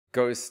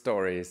Ghost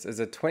Stories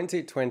is a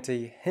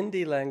 2020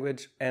 Hindi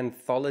language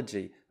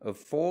anthology of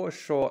 4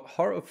 short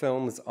horror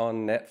films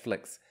on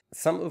Netflix,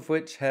 some of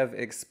which have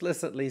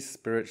explicitly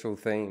spiritual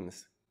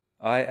themes.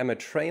 I am a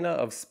trainer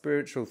of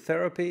spiritual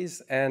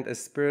therapies and a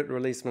spirit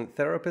releasement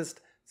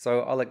therapist, so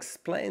I'll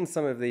explain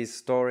some of these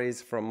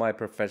stories from my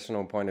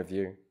professional point of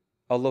view.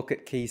 I'll look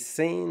at key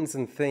scenes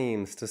and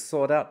themes to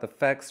sort out the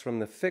facts from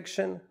the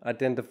fiction,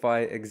 identify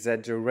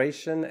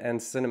exaggeration and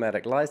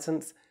cinematic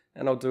license,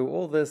 and I'll do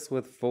all this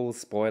with full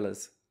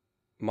spoilers.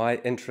 My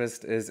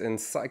interest is in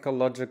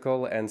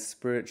psychological and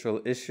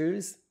spiritual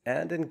issues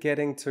and in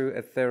getting to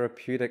a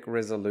therapeutic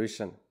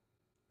resolution.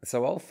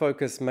 So I'll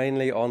focus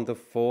mainly on the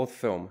 4th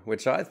film,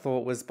 which I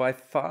thought was by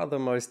far the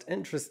most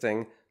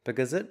interesting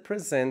because it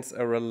presents a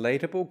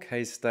relatable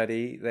case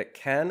study that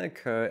can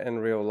occur in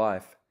real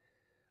life.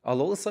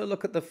 I'll also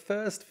look at the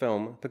 1st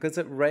film because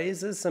it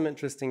raises some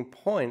interesting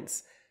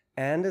points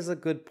and is a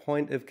good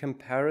point of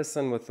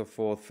comparison with the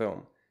 4th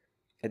film.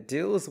 It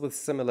deals with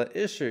similar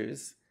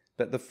issues,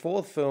 but the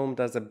 4th film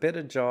does a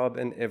better job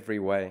in every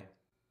way.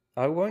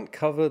 I won't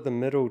cover the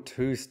middle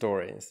 2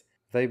 stories.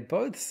 They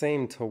both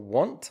seem to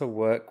want to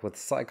work with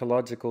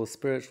psychological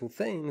spiritual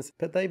themes,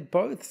 but they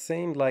both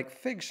seem like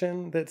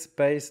fiction that's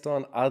based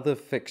on other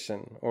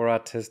fiction or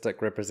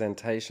artistic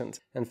representations.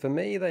 And for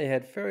me, they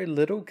had very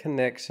little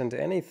connection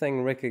to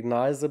anything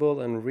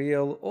recognizable in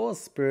real or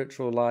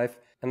spiritual life,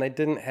 and they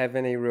didn't have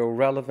any real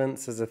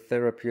relevance as a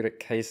therapeutic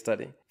case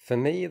study. For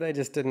me, they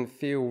just didn't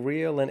feel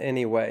real in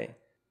any way.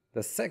 The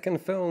 2nd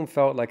film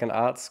felt like an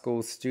art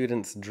school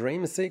student's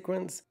dream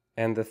sequence,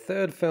 and the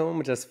 3rd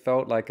film just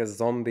felt like a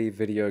zombie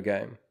video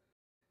game.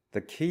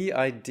 The key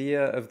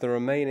idea of the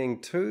remaining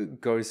 2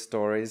 ghost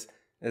stories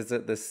is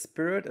that the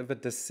spirit of a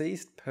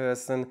deceased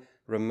person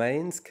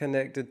remains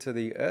connected to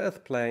the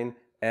earth plane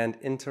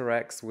and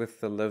interacts with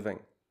the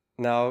living.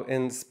 Now,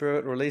 in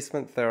spirit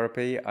releasement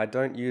therapy, I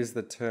don't use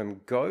the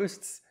term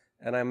ghosts,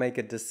 and I make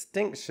a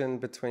distinction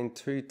between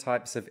 2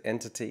 types of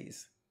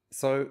entities.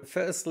 So,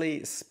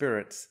 firstly,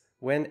 spirits.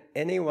 When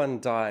anyone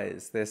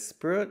dies, their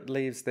spirit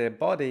leaves their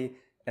body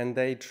and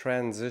they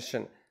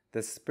transition.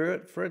 The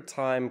spirit for a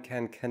time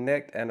can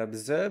connect and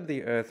observe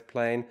the earth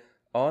plane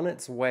on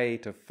its way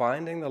to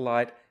finding the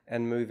light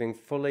and moving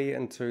fully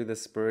into the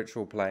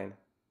spiritual plane.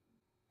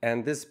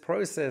 And this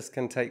process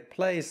can take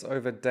place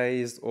over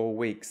days or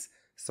weeks.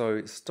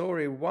 So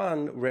story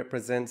 1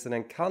 represents an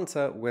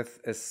encounter with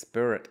a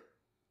spirit.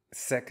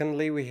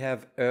 Secondly, we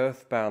have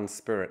earthbound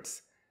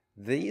spirits.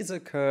 These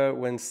occur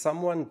when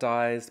someone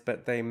dies,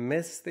 but they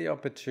miss the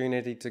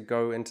opportunity to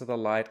go into the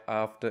light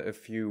after a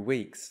few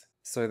weeks.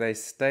 So they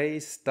stay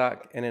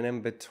stuck in an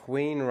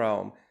in-between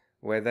realm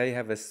where they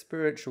have a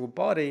spiritual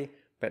body,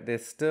 but they're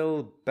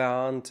still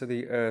bound to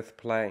the earth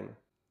plane.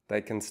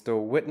 They can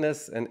still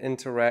witness and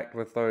interact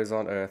with those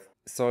on earth.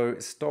 So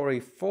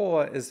story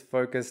 4 is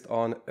focused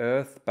on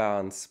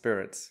earthbound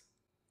spirits.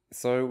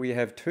 So we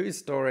have 2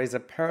 stories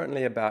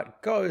apparently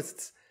about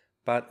ghosts,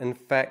 but in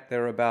fact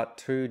they're about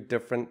 2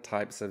 different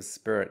types of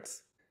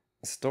spirits.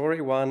 Story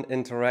 1,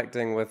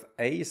 interacting with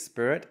a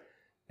spirit,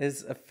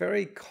 is a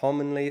very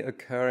commonly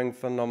occurring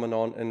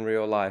phenomenon in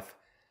real life.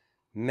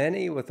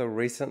 Many with a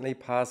recently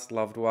passed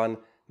loved one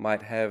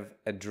might have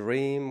a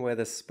dream where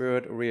the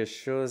spirit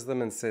reassures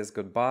them and says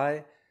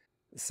goodbye.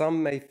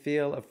 Some may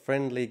feel a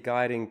friendly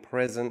guiding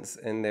presence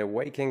in their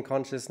waking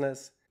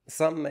consciousness.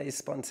 Some may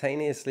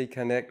spontaneously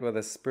connect with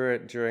a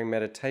spirit during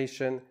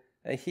meditation,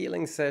 a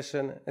healing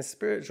session, a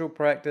spiritual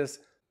practice,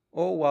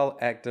 all while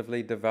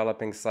actively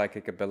developing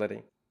psychic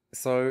ability.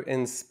 So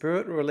in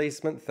spirit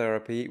releasement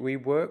therapy, we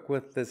work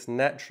with this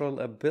natural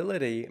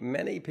ability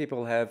many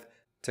people have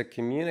to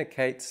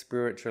communicate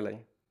spiritually.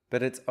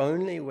 But it's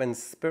only when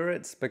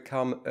spirits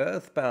become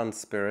earthbound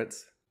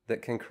spirits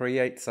that can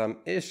create some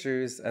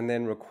issues and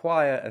then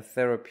require a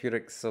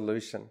therapeutic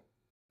solution.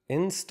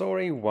 In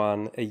story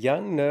 1, a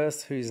young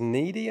nurse who's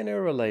needy in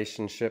her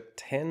relationship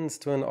tends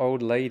to an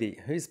old lady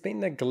who's been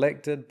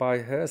neglected by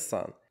her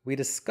son. We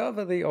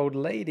discover the old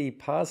lady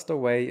passed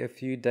away a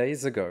few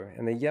days ago,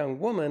 and the young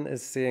woman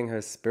is seeing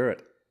her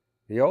spirit.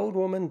 The old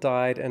woman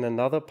died in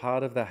another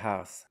part of the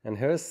house, and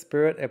her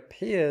spirit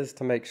appears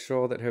to make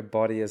sure that her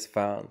body is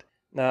found.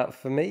 Now,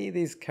 for me,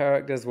 these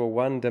characters were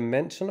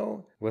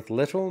one-dimensional, with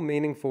little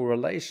meaningful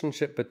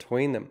relationship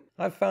between them.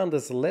 I found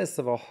this less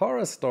of a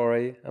horror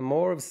story and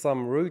more of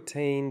some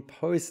routine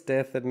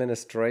post-death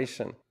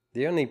administration.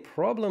 The only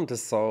problem to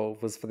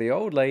solve was for the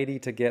old lady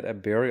to get a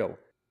burial.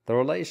 The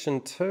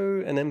relation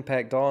to and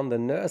impact on the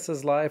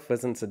nurse's life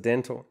was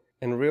incidental.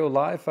 In real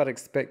life, I'd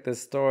expect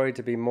this story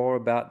to be more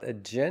about a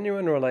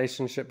genuine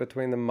relationship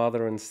between the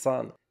mother and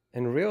son.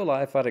 In real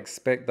life, I'd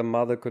expect the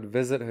mother could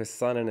visit her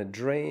son in a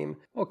dream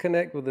or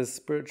connect with his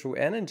spiritual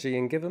energy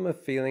and give him a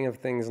feeling of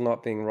things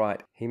not being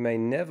right. He may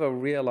never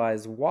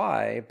realize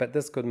why, but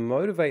this could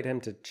motivate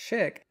him to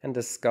check and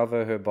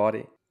discover her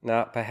body.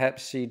 Now,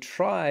 perhaps she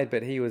tried,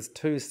 but he was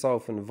too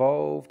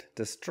self-involved,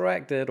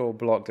 distracted, or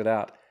blocked it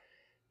out.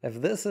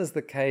 If this is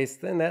the case,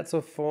 then that's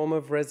a form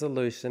of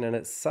resolution in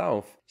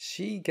itself.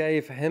 She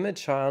gave him a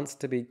chance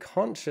to be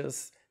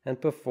conscious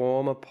and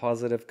perform a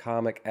positive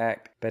karmic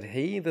act, but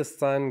he, the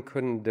son,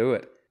 couldn't do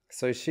it.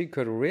 So she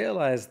could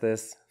realize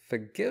this,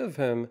 forgive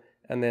him,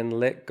 and then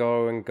let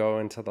go and go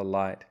into the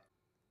light.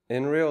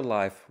 In real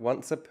life,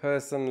 once a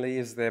person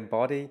leaves their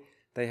body,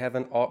 they have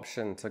an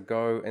option to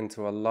go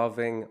into a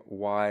loving,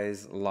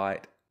 wise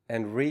light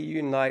and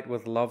reunite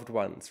with loved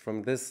ones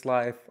from this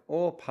life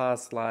or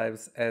past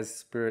lives as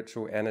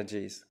spiritual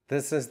energies.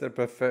 This is the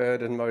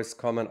preferred and most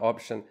common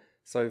option,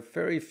 so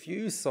very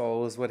few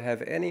souls would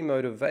have any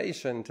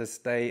motivation to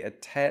stay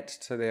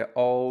attached to their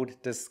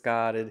old,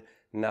 discarded,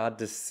 now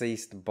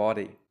deceased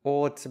body,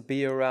 or to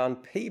be around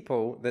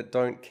people that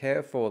don't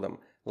care for them,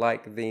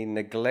 like the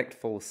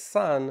neglectful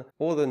son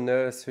or the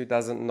nurse who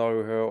doesn't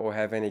know her or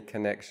have any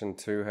connection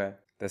to her.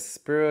 The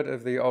spirit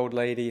of the old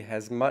lady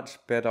has much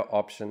better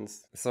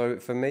options. So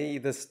for me,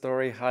 this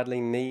story hardly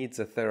needs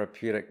a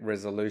therapeutic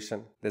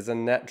resolution. There's a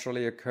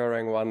naturally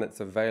occurring one that's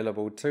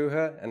available to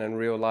her, and in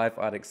real life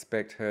I'd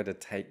expect her to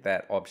take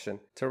that option,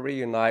 to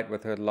reunite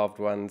with her loved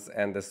ones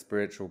and the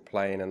spiritual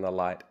plane in the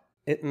light.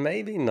 It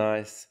may be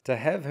nice to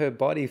have her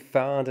body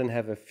found and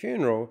have a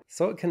funeral,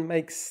 so it can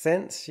make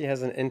sense she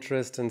has an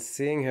interest in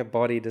seeing her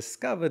body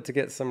discovered to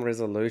get some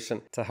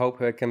resolution, to help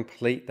her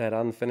complete that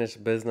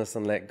unfinished business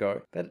and let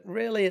go. But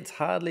really it's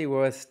hardly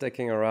worth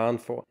sticking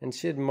around for, and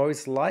she'd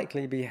most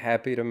likely be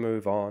happy to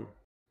move on.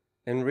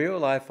 In real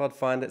life, I'd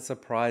find it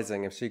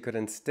surprising if she could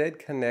instead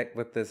connect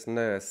with this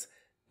nurse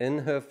in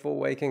her full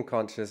waking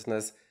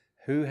consciousness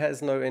who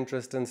has no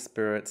interest in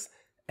spirits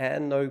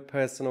and no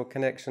personal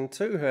connection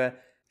to her,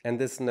 and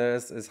this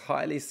nurse is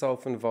highly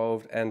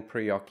self-involved and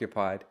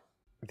preoccupied.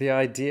 The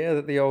idea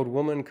that the old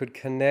woman could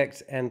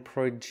connect and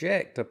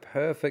project a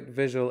perfect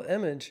visual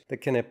image that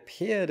can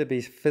appear to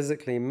be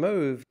physically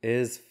moved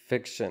is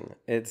fiction.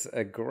 It's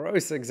a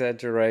gross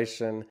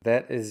exaggeration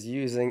that is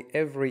using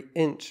every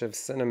inch of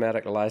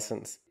cinematic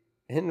license.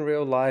 In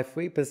real life,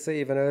 we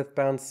perceive an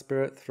earthbound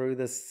spirit through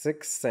the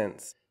sixth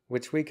sense,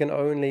 which we can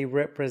only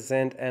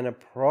represent and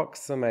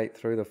approximate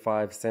through the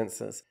five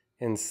senses.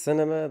 In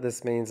cinema,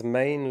 this means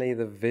mainly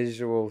the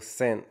visual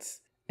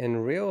sense. In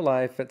real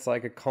life, it's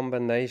like a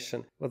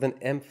combination with an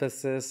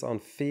emphasis on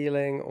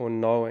feeling or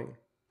knowing.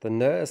 The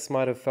nurse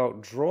might have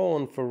felt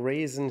drawn for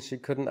reasons she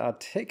couldn't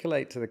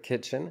articulate to the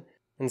kitchen.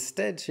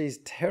 Instead, she's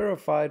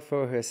terrified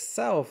for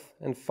herself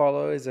and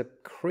follows a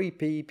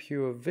creepy,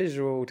 pure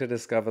visual to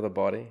discover the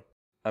body.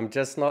 I'm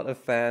just not a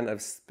fan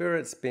of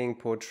spirits being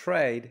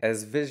portrayed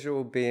as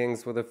visual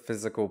beings with a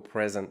physical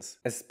presence,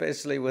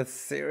 especially with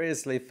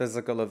seriously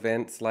physical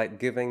events like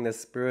giving the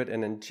spirit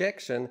an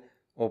injection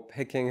or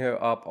picking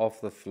her up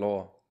off the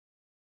floor.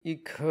 You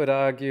could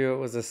argue it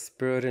was a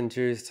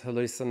spirit-induced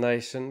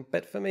hallucination,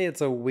 but for me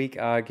it's a weak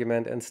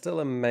argument and still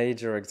a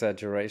major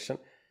exaggeration.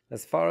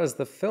 As far as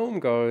the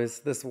film goes,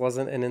 this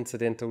wasn't an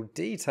incidental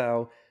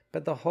detail,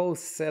 but the whole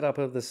setup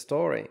of the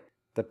story.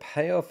 The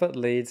payoff it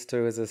leads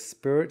to is a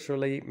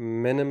spiritually,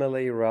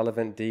 minimally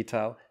relevant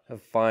detail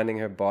of finding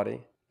her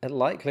body. It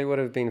likely would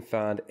have been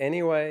found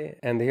anyway,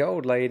 and the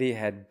old lady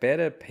had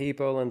better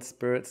people and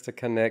spirits to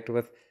connect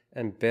with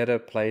and better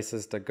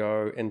places to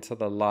go into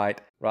the light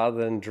rather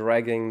than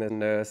dragging the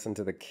nurse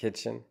into the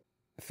kitchen.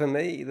 For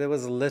me, there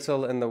was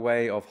little in the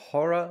way of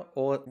horror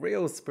or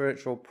real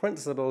spiritual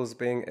principles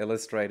being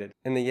illustrated.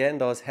 In the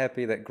end, I was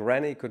happy that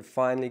Granny could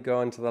finally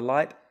go into the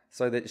light,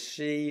 so that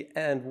she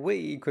and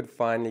we could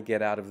finally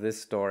get out of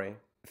this story.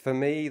 For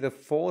me, the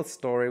fourth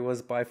story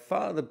was by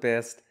far the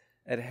best.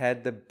 It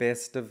had the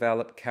best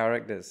developed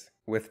characters,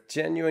 with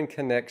genuine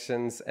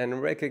connections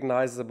and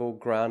recognizable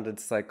grounded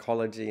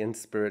psychology and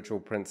spiritual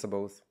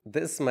principles.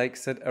 This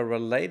makes it a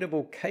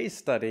relatable case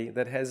study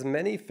that has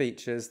many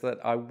features that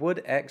I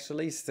would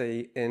actually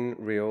see in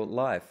real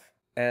life.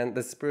 And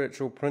the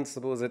spiritual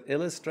principles it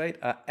illustrates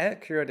are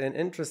accurate and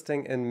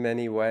interesting in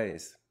many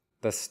ways.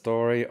 The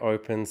story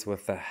opens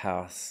with the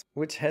house,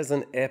 which has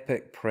an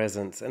epic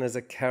presence and is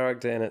a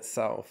character in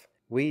itself.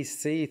 We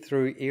see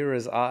through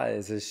Ira's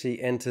eyes as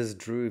she enters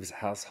Drew's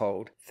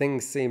household.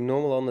 Things seem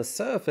normal on the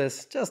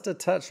surface, just a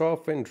touch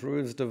off when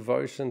Drew's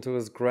devotion to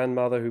his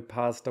grandmother who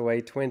passed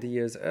away 20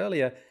 years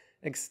earlier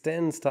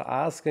extends to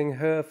asking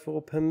her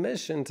for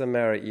permission to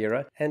marry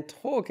Ira and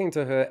talking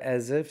to her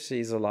as if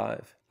she's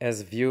alive.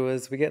 As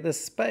viewers, we get the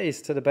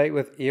space to debate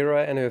with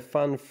Ira and her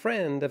fun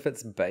friend if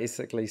it's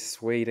basically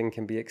sweet and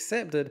can be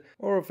accepted,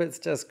 or if it's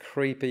just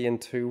creepy and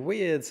too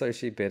weird, so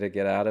she better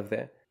get out of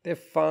there. They're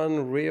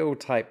fun, real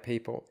type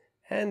people,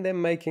 and they're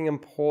making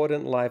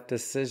important life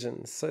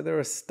decisions, so there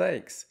are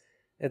stakes.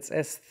 It's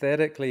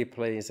aesthetically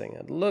pleasing,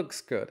 it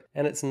looks good,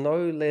 and it's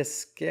no less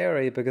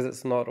scary because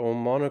it's not all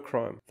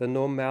monochrome. The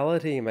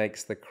normality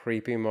makes the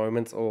creepy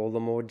moments all the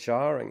more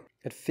jarring.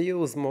 It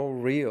feels more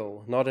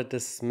real, not a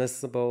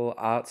dismissible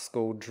art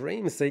school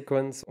dream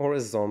sequence or a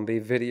zombie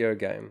video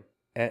game.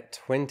 At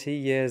 20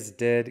 years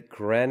dead,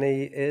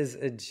 Granny is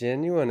a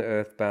genuine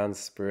earthbound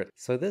spirit,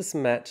 so this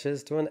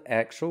matches to an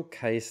actual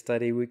case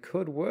study we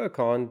could work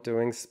on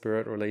doing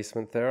spirit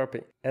releasement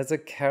therapy. As a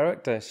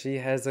character, she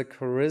has a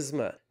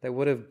charisma that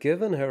would have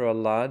given her a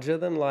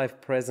larger-than-life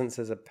presence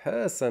as a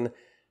person,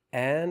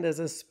 and as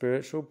a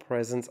spiritual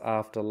presence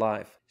after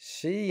life.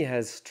 She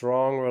has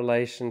strong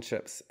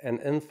relationships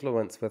and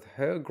influence with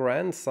her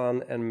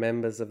grandson and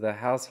members of the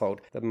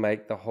household that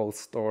make the whole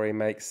story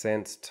make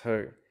sense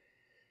too.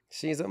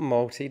 She's a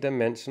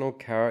multi-dimensional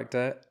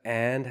character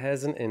and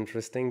has an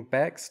interesting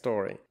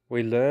backstory.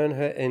 We learn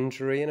her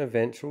injury and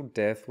eventual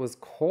death was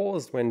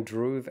caused when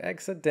Dhruv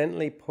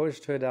accidentally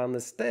pushed her down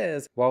the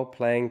stairs while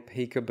playing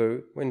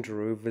peekaboo when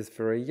Dhruv was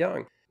very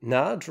young.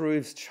 Now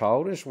Dhruv's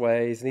childish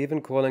ways and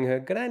even calling her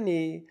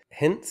granny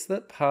hints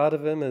that part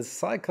of him is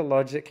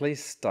psychologically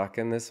stuck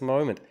in this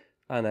moment,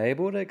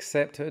 unable to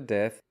accept her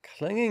death,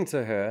 clinging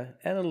to her,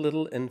 and a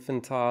little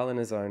infantile in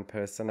his own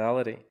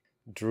personality.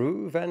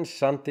 Dhruv and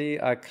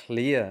Shanti are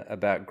clear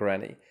about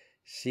Granny.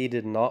 She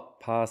did not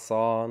pass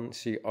on,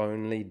 she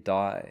only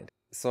died.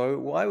 So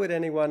why would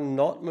anyone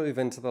not move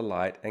into the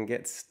light and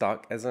get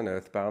stuck as an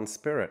earthbound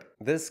spirit?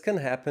 This can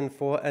happen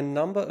for a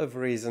number of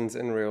reasons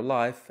in real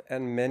life,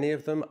 and many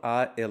of them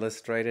are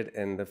illustrated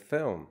in the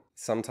film.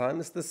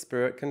 Sometimes the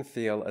spirit can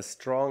feel a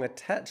strong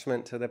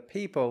attachment to the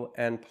people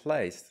and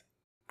place.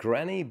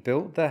 Granny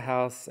built the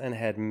house and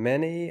had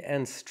many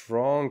and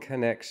strong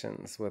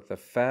connections with the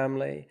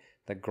family,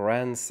 the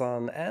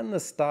grandson, and the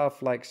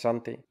staff like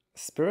Shanti.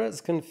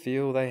 Spirits can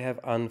feel they have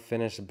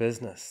unfinished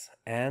business,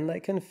 and they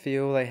can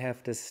feel they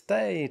have to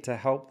stay to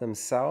help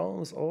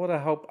themselves or to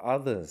help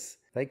others.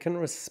 They can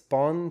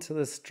respond to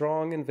the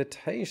strong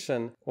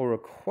invitation or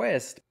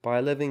request by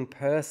a living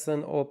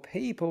person or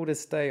people to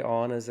stay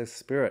on as a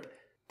spirit.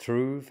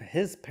 Dhruv,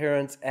 his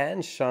parents,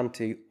 and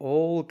Shanti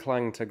all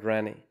clung to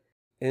Granny.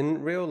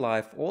 In real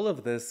life, all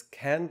of this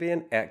can be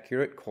an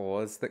accurate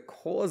cause that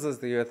causes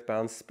the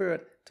earthbound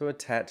spirit to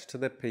attach to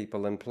the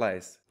people in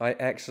place. I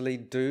actually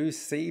do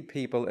see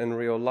people in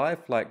real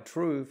life like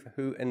Dhruv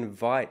who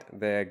invite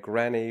their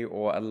granny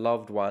or a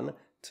loved one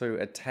to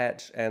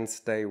attach and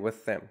stay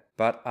with them.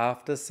 But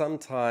after some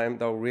time,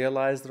 they'll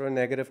realize there are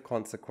negative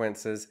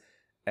consequences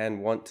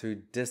and want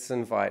to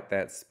disinvite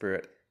that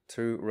spirit,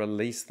 to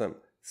release them.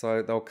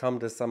 So they'll come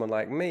to someone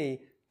like me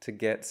to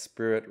get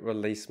spirit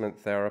releasement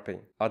therapy.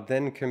 I'd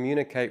then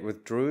communicate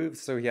with Dhruv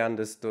so he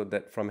understood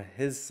that from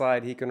his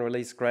side he can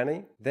release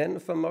Granny. Then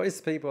for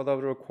most people they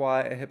would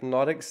require a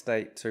hypnotic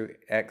state to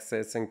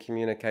access and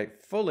communicate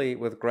fully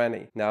with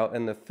Granny. Now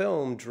in the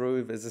film,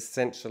 Dhruv is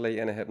essentially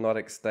in a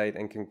hypnotic state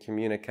and can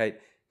communicate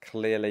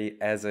clearly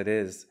as it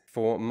is.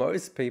 For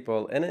most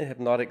people in a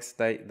hypnotic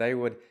state, they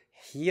would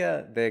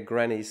hear their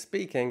Granny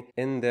speaking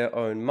in their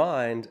own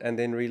mind and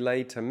then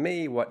relay to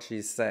me what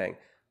she's saying.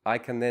 I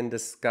can then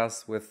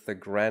discuss with the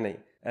Granny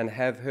and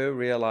have her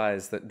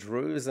realize that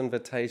Dhruv's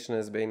invitation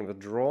has been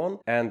withdrawn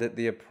and that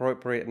the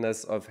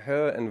appropriateness of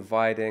her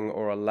inviting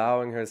or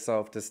allowing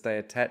herself to stay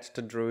attached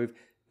to Dhruv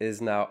is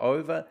now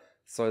over,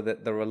 so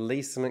that the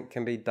releasement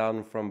can be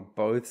done from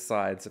both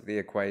sides of the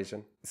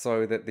equation,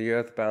 so that the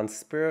earthbound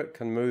spirit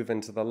can move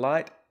into the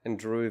light and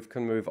Dhruv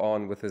can move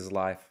on with his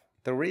life.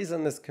 The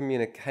reason this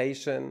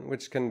communication,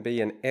 which can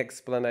be an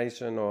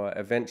explanation or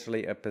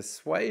eventually a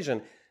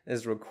persuasion,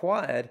 is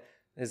required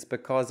is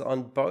because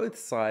on both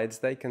sides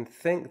they can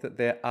think that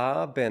there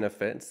are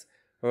benefits,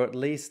 or at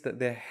least that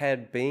there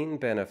had been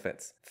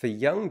benefits. For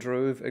young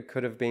Dhruv, it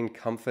could have been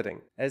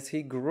comforting. As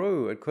he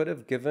grew, it could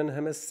have given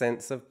him a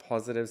sense of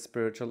positive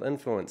spiritual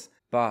influence.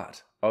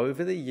 But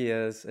over the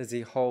years, as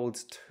he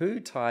holds too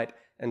tight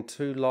and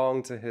too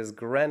long to his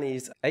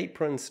granny's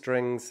apron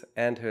strings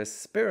and her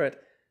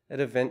spirit, it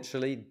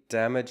eventually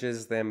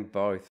damages them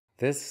both.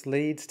 This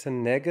leads to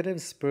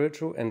negative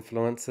spiritual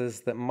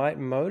influences that might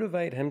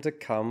motivate him to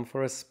come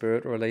for a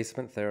spirit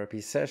releasement therapy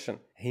session.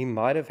 He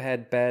might have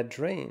had bad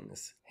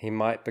dreams. He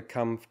might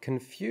become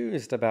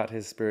confused about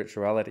his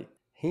spirituality.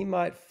 He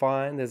might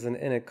find there's an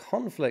inner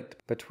conflict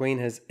between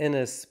his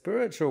inner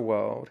spiritual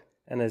world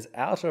and his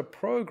outer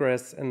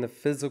progress in the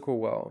physical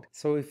world.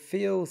 So he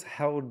feels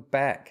held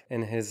back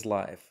in his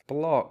life,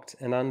 blocked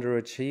and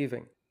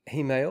underachieving.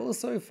 He may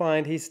also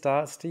find he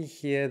starts to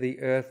hear the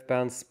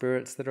earthbound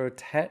spirits that are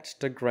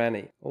attached to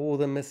Granny, all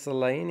the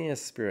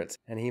miscellaneous spirits,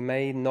 and he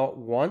may not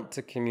want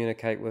to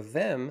communicate with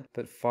them,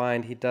 but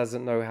find he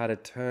doesn't know how to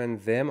turn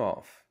them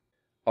off.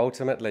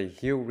 Ultimately,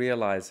 he'll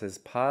realize his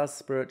past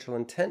spiritual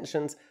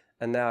intentions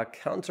are now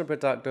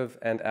counterproductive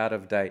and out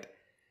of date.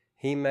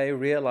 He may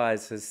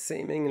realize his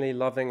seemingly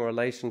loving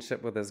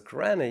relationship with his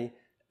Granny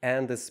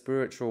and the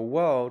spiritual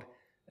world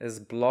is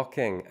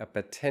blocking a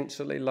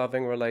potentially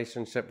loving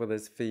relationship with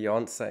his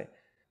fiancé.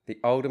 The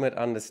ultimate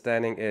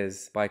understanding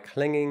is, by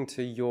clinging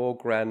to your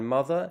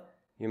grandmother,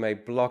 you may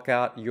block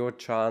out your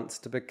chance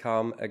to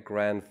become a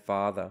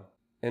grandfather.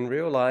 In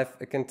real life,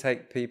 it can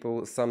take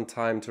people some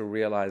time to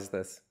realize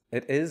this.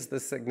 It is the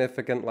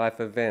significant life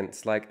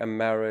events like a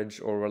marriage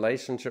or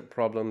relationship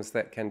problems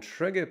that can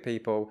trigger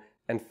people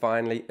and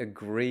finally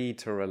agree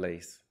to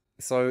release.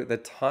 So the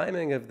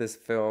timing of this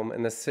film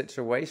and the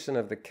situation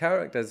of the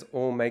characters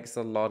all makes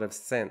a lot of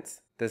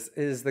sense. This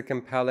is the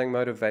compelling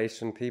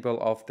motivation people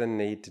often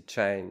need to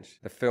change.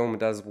 The film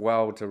does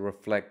well to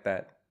reflect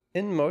that.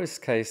 In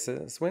most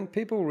cases, when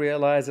people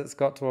realize it's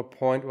got to a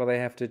point where they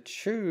have to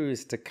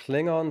choose to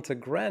cling on to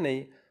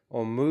Granny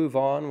or move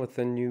on with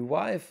the new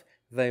wife,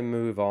 they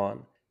move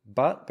on.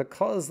 But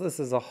because this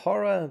is a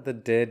horror, the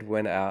dead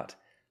win out.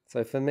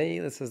 So for me,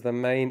 this is the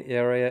main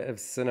area of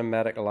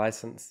cinematic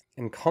license.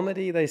 In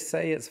comedy, they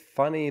say it's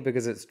funny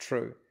because it's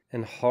true.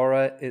 In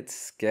horror, it's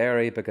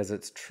scary because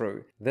it's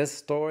true. This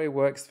story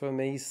works for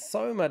me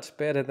so much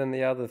better than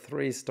the other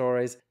three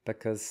stories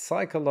because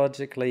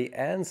psychologically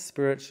and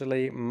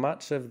spiritually,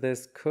 much of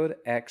this could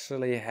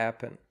actually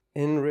happen.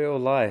 In real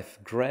life,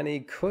 Granny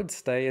could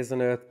stay as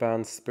an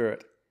earthbound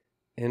spirit.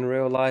 In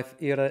real life,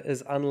 Ira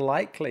is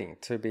unlikely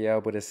to be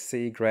able to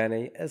see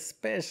Granny,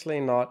 especially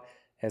not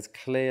as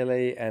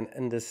clearly and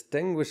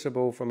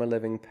indistinguishable from a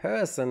living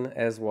person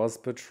as was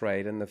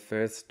portrayed in the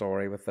first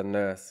story with the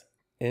nurse.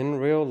 In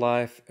real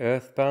life,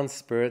 earthbound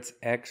spirits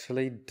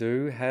actually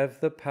do have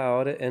the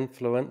power to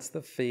influence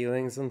the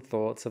feelings and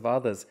thoughts of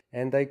others,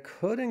 and they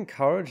could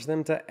encourage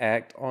them to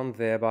act on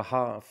their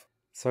behalf.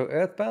 So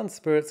earthbound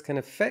spirits can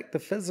affect the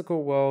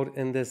physical world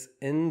in this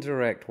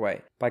indirect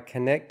way by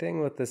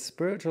connecting with the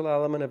spiritual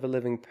element of a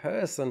living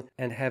person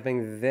and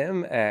having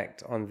them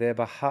act on their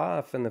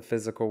behalf in the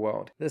physical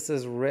world. This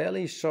is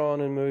rarely shown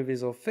in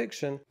movies or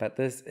fiction, but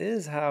this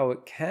is how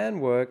it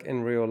can work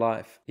in real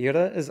life.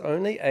 Ira is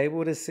only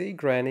able to see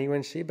Granny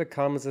when she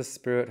becomes a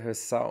spirit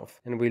herself,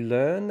 and we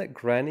learn that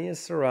Granny is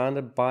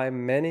surrounded by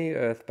many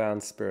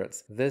earthbound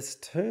spirits. This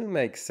too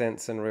makes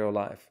sense in real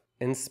life.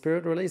 In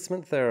spirit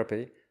releasement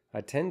therapy, I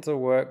tend to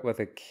work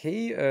with a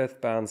key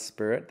earthbound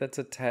spirit that's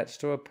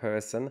attached to a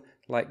person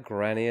like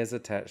Granny is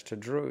attached to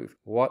Drew.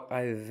 What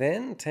I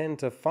then tend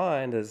to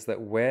find is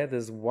that where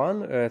there's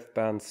one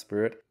earthbound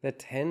spirit, there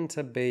tend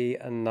to be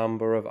a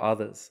number of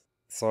others.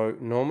 So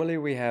normally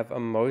we have a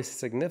most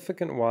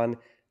significant one,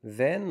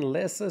 then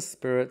lesser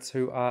spirits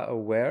who are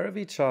aware of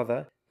each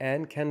other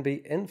and can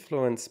be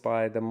influenced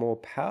by the more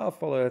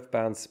powerful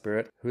earthbound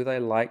spirit who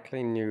they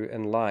likely knew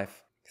in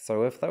life.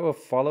 So if they were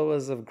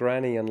followers of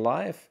Granny in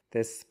life,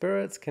 their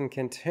spirits can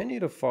continue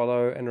to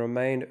follow and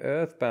remain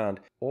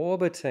earthbound,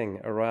 orbiting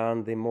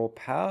around the more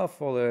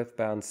powerful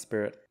earthbound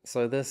spirit.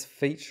 So this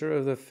feature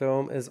of the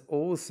film is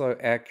also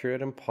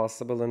accurate and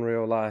possible in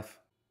real life.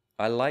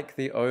 I like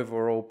the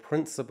overall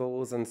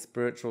principles and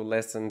spiritual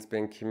lessons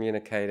being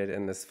communicated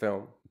in this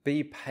film.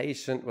 Be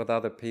patient with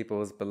other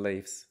people's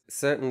beliefs.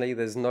 Certainly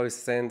there's no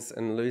sense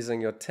in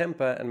losing your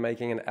temper and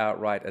making an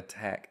outright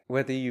attack.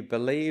 Whether you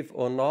believe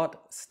or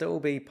not, still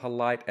be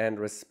polite and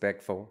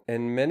respectful.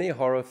 In many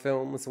horror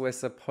films, we're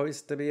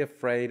supposed to be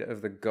afraid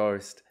of the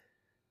ghost.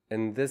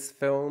 In this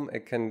film,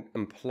 it can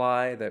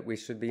imply that we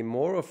should be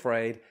more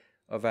afraid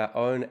of our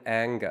own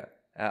anger,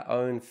 our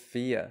own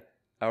fear,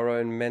 our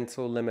own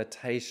mental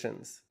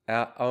limitations,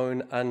 our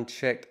own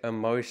unchecked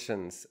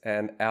emotions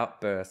and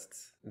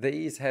outbursts.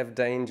 These have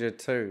danger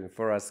too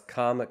for us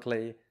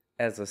karmically,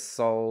 as a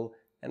soul,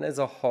 and as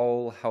a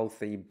whole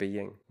healthy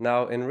being.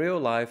 Now, in real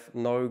life,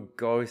 no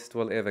ghost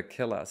will ever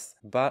kill us,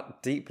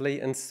 but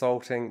deeply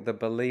insulting the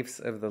beliefs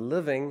of the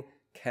living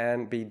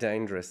can be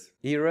dangerous.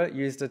 Ira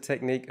used a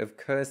technique of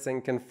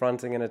cursing,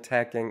 confronting, and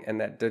attacking, and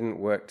that didn't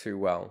work too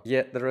well.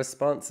 Yet the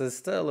response is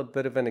still a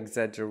bit of an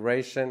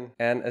exaggeration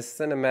and a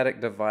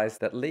cinematic device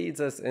that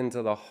leads us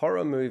into the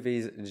horror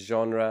movies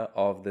genre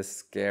of the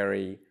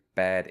scary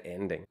bad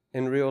ending.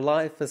 In real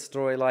life, a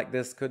story like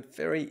this could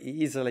very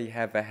easily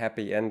have a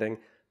happy ending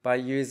by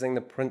using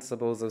the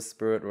principles of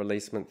spirit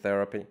releasement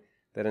therapy,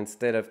 that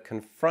instead of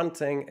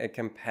confronting, a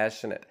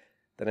compassionate,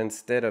 that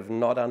instead of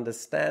not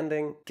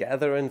understanding,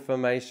 gather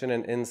information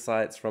and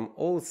insights from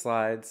all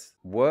sides,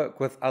 work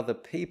with other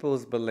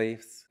people's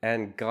beliefs,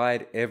 and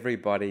guide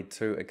everybody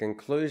to a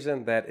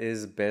conclusion that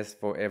is best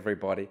for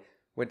everybody,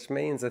 which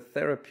means a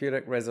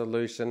therapeutic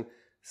resolution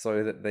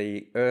so that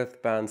the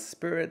earthbound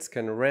spirits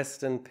can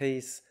rest in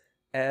peace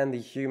and the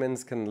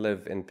humans can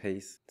live in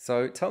peace.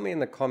 So tell me in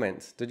the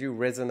comments, did you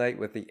resonate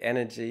with the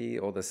energy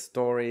or the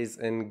stories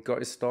in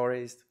Ghost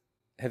Stories?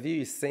 Have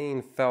you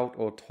seen, felt,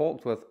 or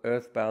talked with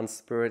earthbound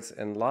spirits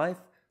in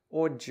life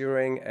or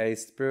during a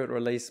spirit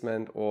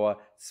releasement or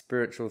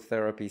spiritual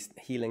therapy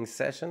healing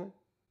session?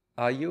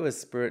 Are you a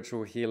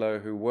spiritual healer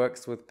who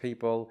works with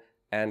people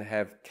and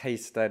have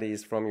case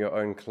studies from your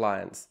own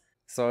clients?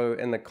 So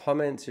in the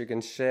comments, you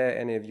can share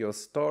any of your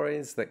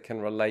stories that can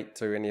relate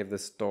to any of the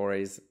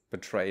stories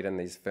portrayed in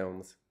these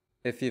films.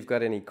 If you've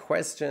got any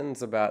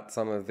questions about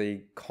some of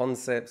the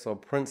concepts or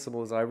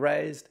principles I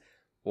raised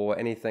or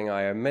anything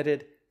I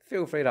omitted,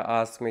 feel free to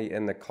ask me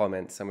in the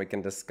comments and we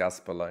can discuss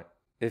below.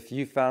 If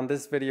you found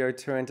this video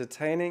too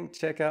entertaining,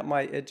 check out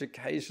my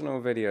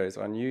educational videos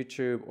on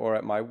YouTube or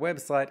at my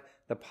website,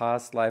 the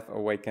Past Life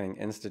Awakening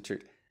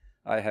Institute.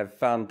 I have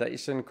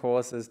foundation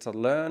courses to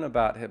learn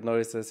about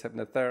hypnosis,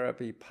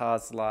 hypnotherapy,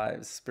 past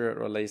lives, spirit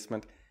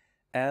releasement,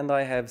 and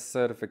I have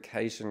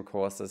certification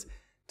courses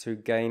to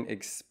gain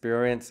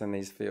experience in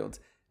these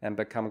fields and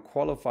become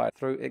qualified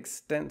through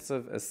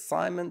extensive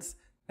assignments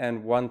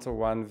and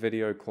one-to-one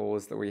video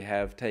calls that we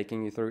have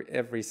taking you through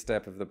every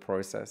step of the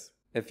process.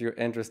 If you're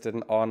interested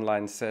in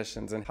online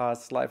sessions in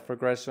past life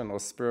regression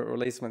or spirit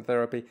releasement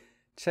therapy,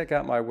 check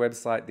out my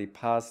website, the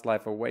Past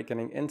Life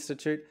Awakening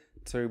Institute,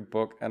 to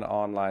book an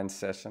online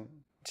session.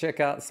 Check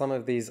out some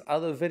of these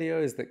other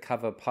videos that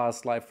cover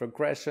past life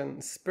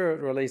regression,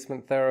 spirit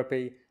releasement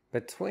therapy,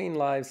 between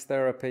lives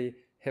therapy,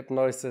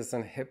 hypnosis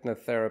and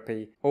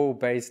hypnotherapy, all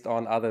based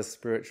on other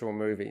spiritual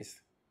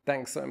movies.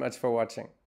 Thanks so much for watching.